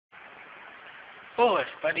Hello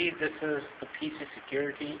everybody, this is the PC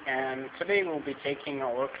Security, and today we'll be taking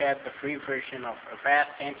a look at the free version of Avast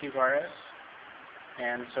antivirus.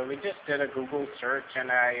 And so we just did a Google search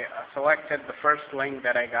and I selected the first link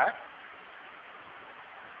that I got.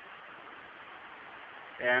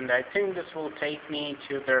 And I think this will take me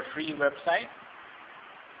to their free website.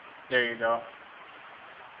 There you go.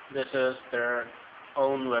 This is their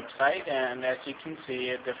own website, and as you can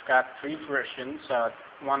see, they've got three versions.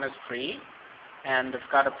 One is free, and they've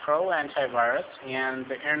got a pro antivirus and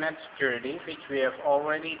the internet security, which we have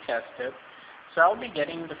already tested. So I'll be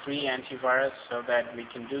getting the free antivirus so that we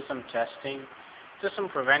can do some testing, just some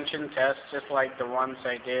prevention tests, just like the ones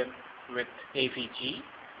I did with AVG.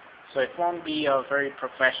 So it won't be a very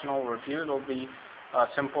professional review, it'll be a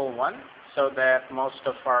simple one, so that most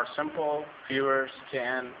of our simple viewers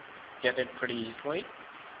can get it pretty easily.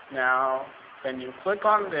 Now, when you click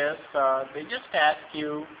on this, they just ask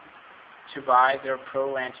you to buy their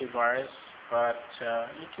pro antivirus, but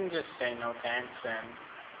you can just say no thanks and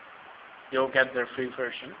you'll get their free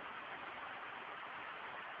version.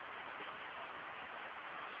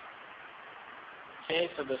 Okay,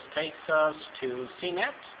 so this takes us to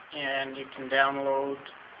CNET, and you can download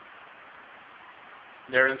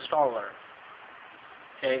their installer.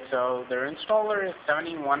 Okay, so their installer is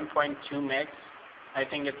 71.2 megs. I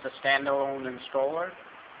think it's a standalone installer.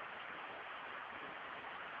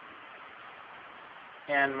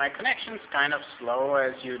 And my connection's kind of slow,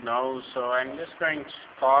 as you know, so I'm just going to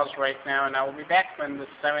pause right now, and I will be back when the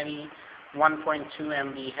 71.2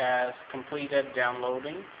 MB has completed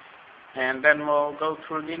downloading, and then we'll go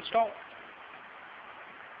through the install.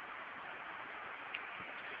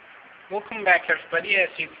 Welcome back everybody. As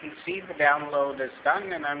you can see, the download is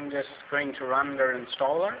done, and I'm just going to run their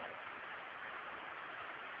installer.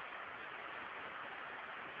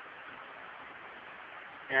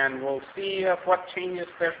 And we'll see what changes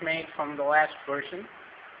they've made from the last version.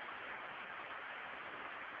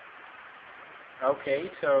 Okay,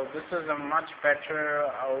 so this is a much better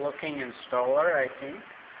looking installer, I think,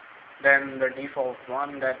 than the default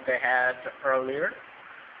one that they had earlier.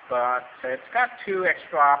 But it's got two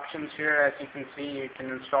extra options here. As you can see, you can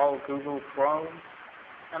install Google Chrome.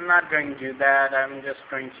 I'm not going to do that. I'm just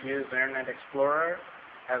going to use Internet Explorer,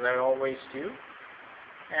 as I always do.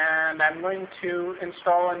 And I'm going to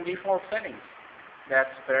install in default settings.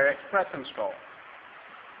 That's their express install.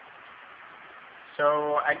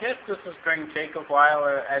 So I guess this is going to take a while.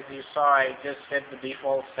 As you saw, I just hit the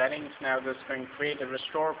default settings. Now this is going to create a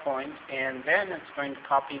restore point, and then it's going to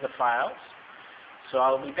copy the files. So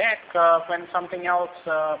I'll be back when something else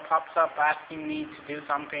pops up asking me to do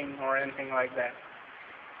something or anything like that.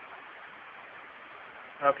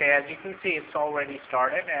 Okay, as you can see, it's already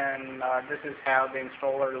started, and this is how the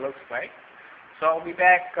installer looks like. So I'll be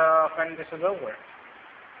back when this is over.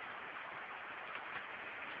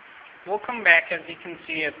 Welcome back. As you can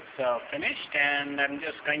see, it's finished, and I'm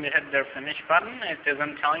just going to hit the finish button. It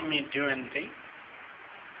isn't telling me to do anything.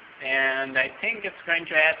 And I think it's going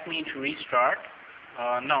to ask me to restart.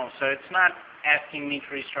 No, so it's not asking me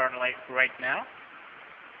to restart like right now.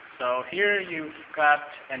 So here you've got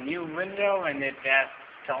a new window, and it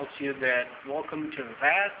tells you that welcome to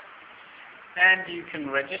Avast, and you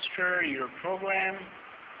can register your program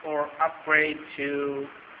or upgrade to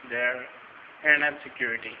their internet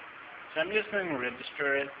security. So I'm just going to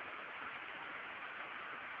register it.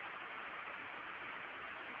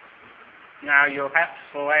 Now you'll have to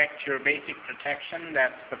select your basic protection.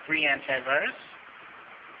 That's the free antivirus.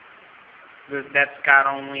 That's got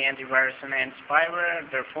only antivirus and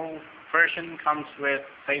anti-spyware. Their full version comes with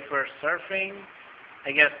safer surfing.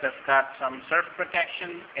 I guess they've got some surf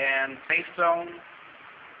protection and safe zone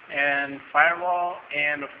and firewall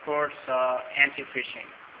and of course anti-phishing.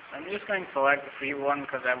 So I'm just going to select the free one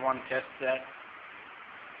because I want to test that.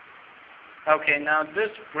 Okay, now this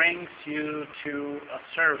brings you to a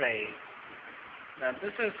survey. Now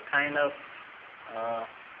this is kind of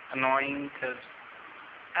annoying because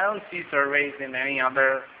I don't see surveys in any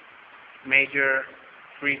other major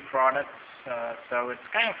free products. So it's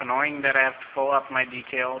kind of annoying that I have to fill up my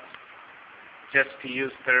details just to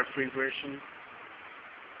use their free version.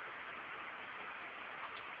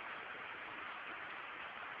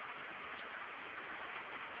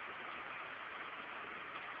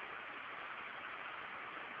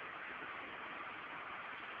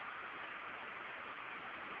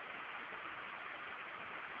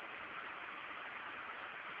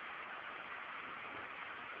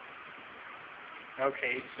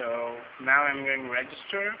 Okay, so now I'm going to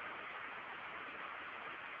register.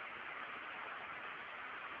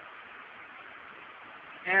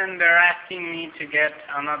 And they're asking me to get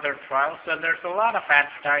another trial. So there's a lot of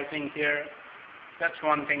advertising here. That's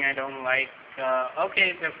one thing I don't like.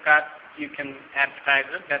 Okay, you can advertise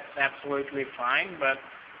it. That's absolutely fine, but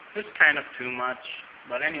this is kind of too much.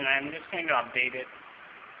 But anyway, I'm just going to update it.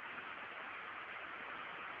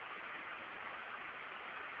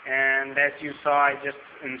 And as you saw, I just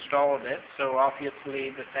installed it. So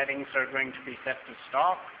obviously the settings are going to be set to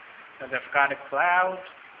stock. So they've got a cloud.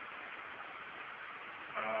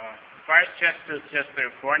 Virus Chest is just their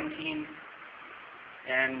quarantine.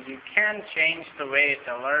 And you can change the way it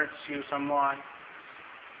alerts you somewhat.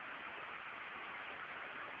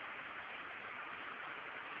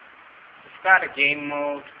 It's got a game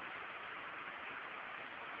mode.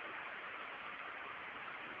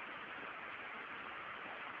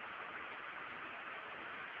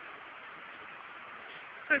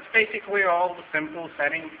 So it's basically all the simple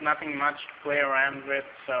settings, nothing much to play around with.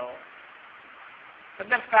 But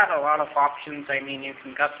they've got a lot of options. I mean, you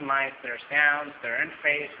can customize their sounds, their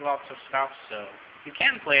interface, lots of stuff. So you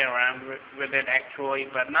can play around with it actually,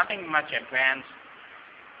 but nothing much advanced.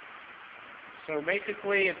 So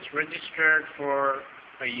basically, it's registered for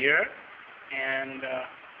a year, and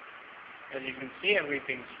as you can see,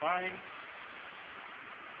 everything's fine.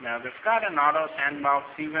 Now they've got an auto sandbox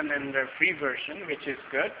even in their free version, which is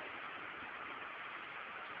good.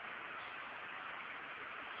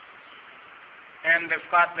 And they've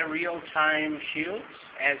got the real-time shields,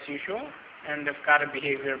 as usual, and they've got a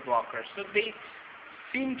behavior blocker. So they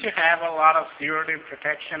seem to have a lot of zero-day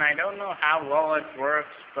protection. I don't know how well it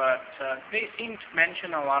works, but they seem to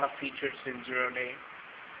mention a lot of features in zero-day.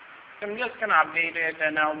 So I'm just going to update it,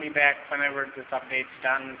 and I'll be back whenever this update's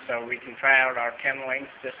done, so we can try out our 10 links,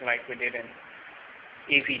 just like we did in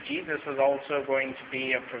AVG. This is also going to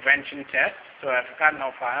be a prevention test, so I've got no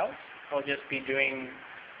files. I'll just be doing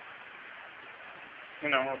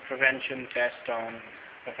a prevention test on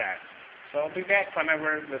Avast. So I'll be back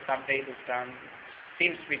whenever this update is done.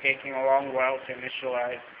 Seems to be taking a long while to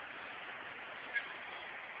initialize.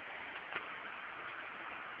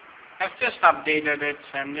 I've just updated it,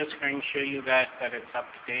 so I'm just going to show you guys that it's up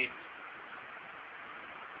to date.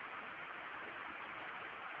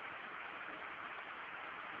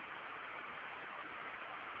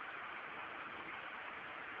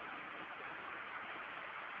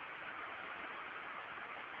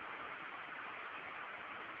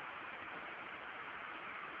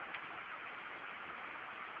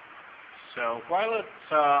 So while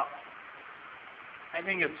it's, I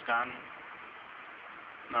think it's done.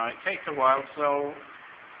 No, it takes a while. So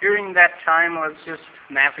during that time, let's just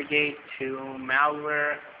navigate to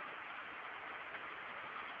Malware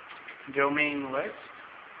domain list.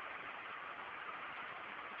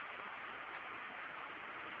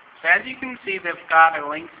 So as you can see, they've got a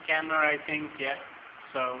link scanner, I think, yeah.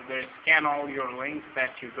 So they scan all your links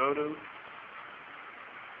that you go to,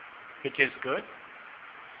 which is good.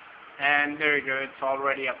 And there you go, it's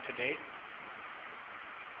already up to date.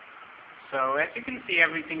 So as you can see,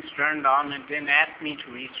 everything's turned on. It didn't ask me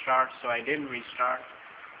to restart, so I didn't restart.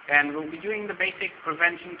 And we'll be doing the basic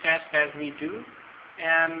prevention test as we do.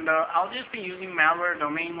 And I'll just be using Malware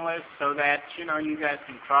domain list so that, you guys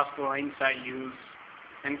can cross the links I use.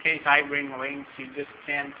 In case I bring links, you just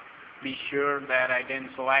can't be sure that I did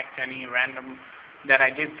select any random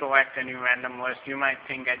list. You might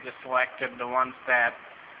think I just selected the ones that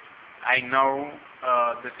I know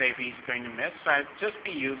the AV is going to miss. So I'll just be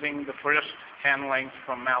using the first 10 links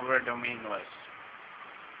from Malware domain list.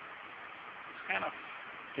 It's kind of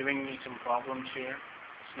giving me some problems here.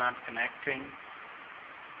 It's not connecting.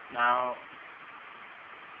 Now,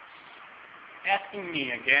 asking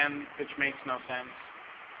me again, which makes no sense.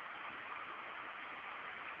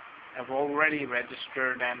 I've already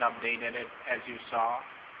registered and updated it, as you saw.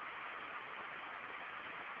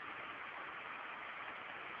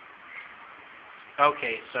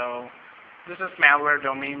 Okay, so this is Malware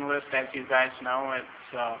domain list. As you guys know,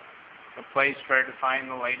 it's a place where to find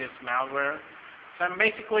the latest malware. So I'm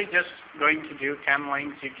basically just going to do 10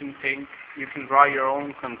 links. You can draw your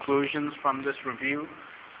own conclusions from this review.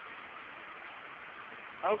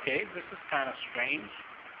 Okay, this is kind of strange.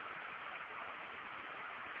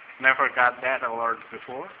 Never got that alert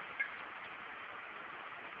before.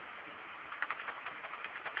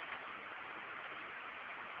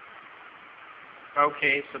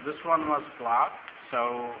 Okay, so this one was blocked.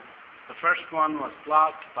 So the first one was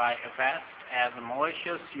blocked by Avast as a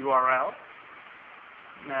malicious URL.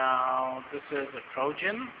 Now this is a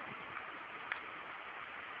Trojan.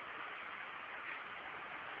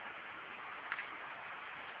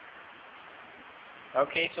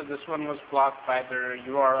 Okay, so this one was blocked by their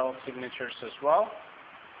URL signatures as well.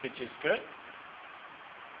 which is good.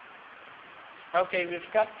 Okay, we've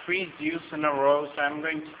got 3 views in a row, so I'm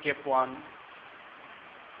going to skip one.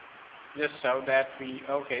 Just so that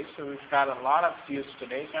okay, so we've got a lot of views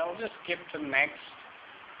today, so I'll just skip to the next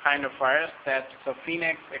kind of virus, that's the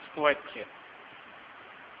Phoenix Exploit Kit.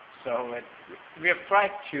 So we have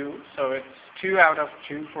tried 2, so it's 2 out of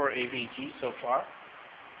 2 for AVG so far.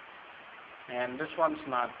 And this one's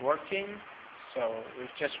not working, so we've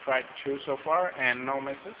just tried 2 so far and no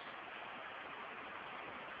misses.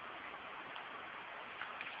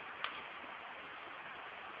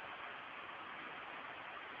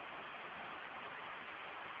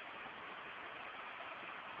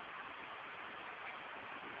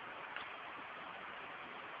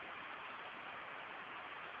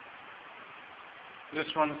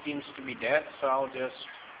 This one seems to be dead, so I'll just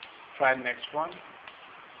try the next one.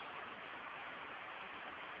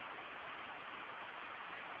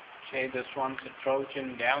 Okay, this one's a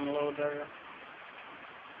Trojan downloader.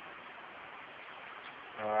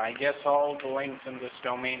 I guess all the links in this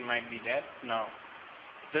domain might be dead. No.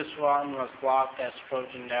 This one was blocked as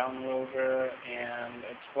Trojan downloader, and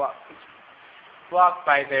it's blocked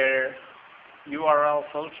by their URL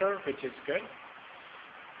filter, which is good.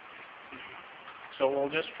 So we'll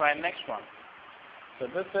just try the next one. So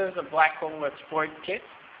this is a black hole exploit kit.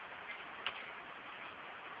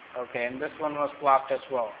 Okay, and this one was blocked as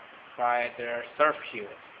well by their surf shield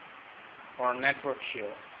or network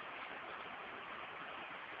shield.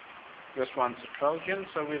 This one's a Trojan.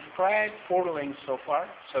 So we've tried 4 links so far.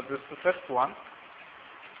 So this is the 5th one.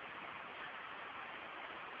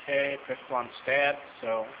 Okay, 5th one's dead.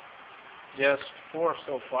 So just 4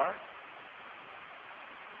 so far.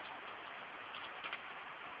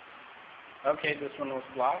 Okay, this one was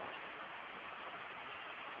blocked.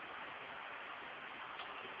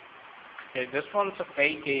 Okay, this one's a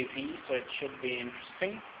fake AV, so it should be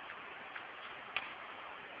interesting.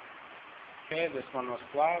 Okay, this one was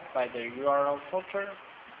blocked by the URL filter.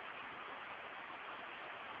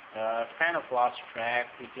 I've kind of lost track.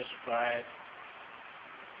 We just tried.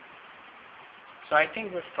 So I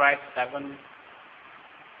think we've tried 7.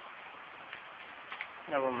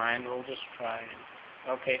 Never mind, we'll just try.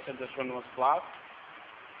 Okay, so this one was blocked.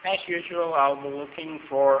 As usual, I'll be looking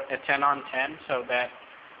for a 10 on 10 so that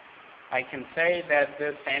I can say that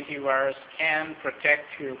this antivirus can protect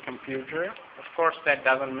your computer. Of course, that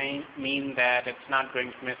doesn't mean that it's not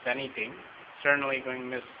going to miss anything. It's certainly going to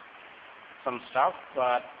miss some stuff,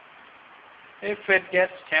 but if it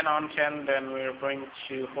gets 10 on 10, then we're going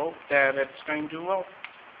to hope that it's going to do well.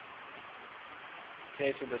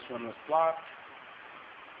 Okay, so this one was blocked.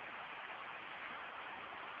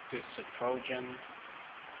 This is a Trojan.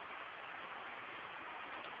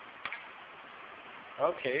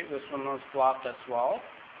 Okay, this one was blocked as well.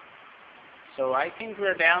 So I think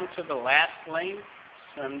we're down to the last link.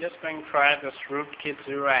 So I'm just going to try this rootkit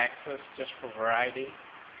 0 access just for variety.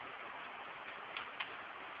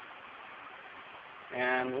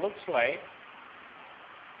 And looks like,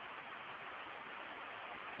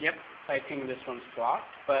 yep, I think this one's blocked.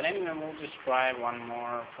 But anyway, we'll just try one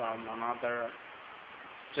more from another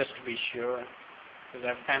just to be sure, because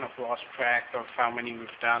I've kind of lost track of how many we've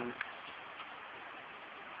done.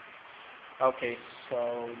 Okay,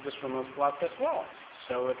 so this one was blocked as well.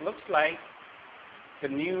 So it looks like the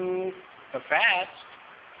new Avast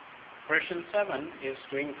version 7 is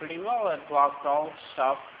doing pretty well. It blocked all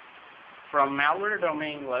stuff from malware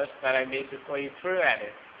domain list that I basically threw at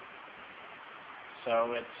it.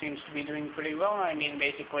 So it seems to be doing pretty well. I mean,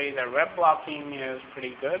 basically the web blocking is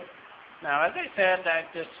pretty good. Now, as I said, I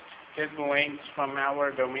just did the links from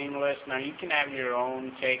malware domain list. Now, you can have your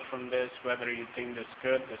own take from this, whether you think this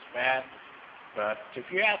good, this bad. But if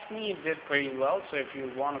you ask me, it did pretty well. So if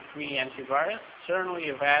you want a free antivirus, certainly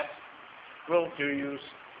Avast will do you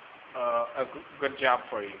a good job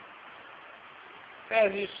for you.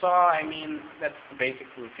 As you saw, I mean, that's the basic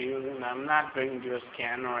review, and I'm not going to do a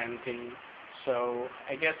scan or anything. So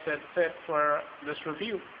I guess that's it for this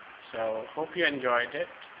review. So hope you enjoyed it,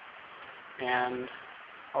 and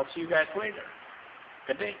I'll see you guys later.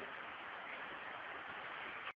 Good day.